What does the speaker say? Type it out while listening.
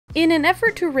In an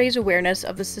effort to raise awareness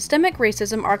of the systemic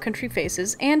racism our country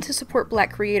faces and to support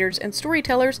Black creators and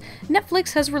storytellers,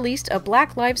 Netflix has released a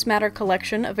Black Lives Matter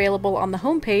collection available on the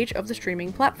homepage of the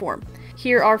streaming platform.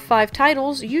 Here are 5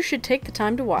 titles you should take the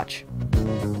time to watch.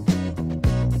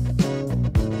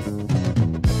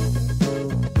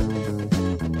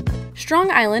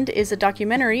 Strong Island is a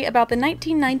documentary about the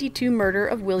 1992 murder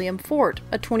of William Ford,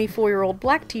 a 24-year-old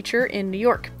Black teacher in New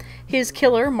York. His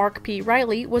killer, Mark P.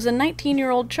 Reilly, was a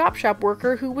 19-year-old chop shop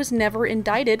worker who was never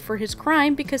indicted for his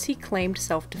crime because he claimed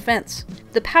self-defense.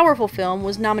 The powerful film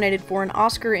was nominated for an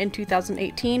Oscar in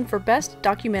 2018 for Best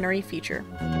Documentary Feature.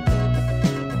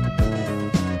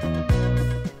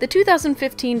 The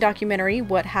 2015 documentary,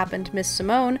 What Happened Miss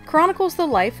Simone, chronicles the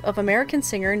life of American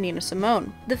singer Nina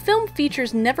Simone. The film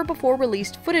features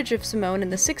never-before-released footage of Simone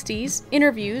in the 60s,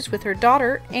 interviews with her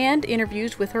daughter, and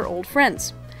interviews with her old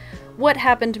friends. What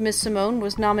Happened Miss Simone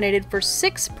was nominated for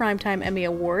 6 Primetime Emmy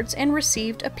Awards and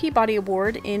received a Peabody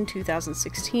Award in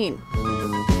 2016.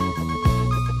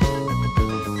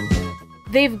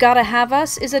 They've Gotta Have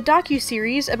Us is a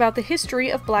docuseries about the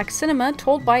history of Black cinema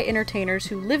told by entertainers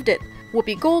who lived it.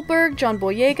 Whoopi Goldberg, John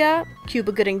Boyega,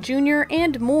 Cuba Gooding Jr.,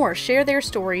 and more share their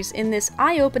stories in this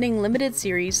eye-opening limited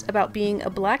series about being a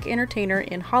Black entertainer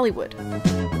in Hollywood.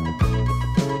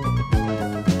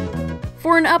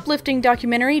 For an uplifting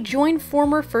documentary, join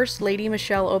former First Lady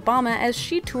Michelle Obama as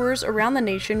she tours around the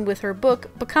nation with her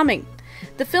book, Becoming.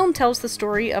 The film tells the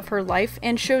story of her life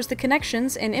and shows the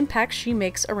connections and impacts she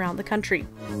makes around the country.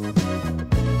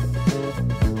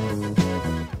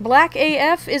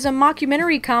 blackaf is a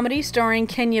mockumentary comedy starring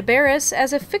Kenya Barris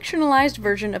as a fictionalized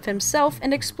version of himself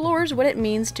and explores what it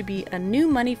means to be a new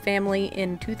money family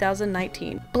in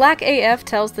 2019. blackaf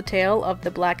tells the tale of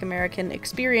the Black American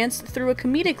experience through a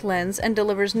comedic lens and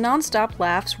delivers non-stop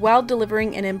laughs while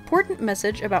delivering an important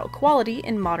message about equality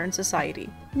in modern society.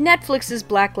 Netflix's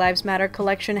Black Lives Matter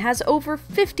collection has over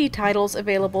 50 titles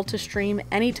available to stream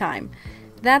anytime.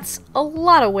 That's a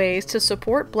lot of ways to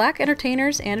support Black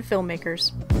entertainers and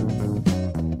filmmakers.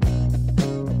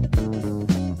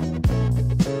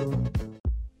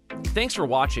 Thanks for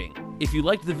watching. If you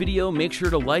liked the video, make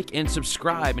sure to like and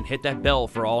subscribe and hit that bell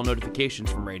for all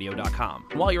notifications from radio.com.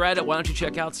 While you're at it, why don't you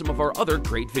check out some of our other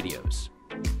great videos.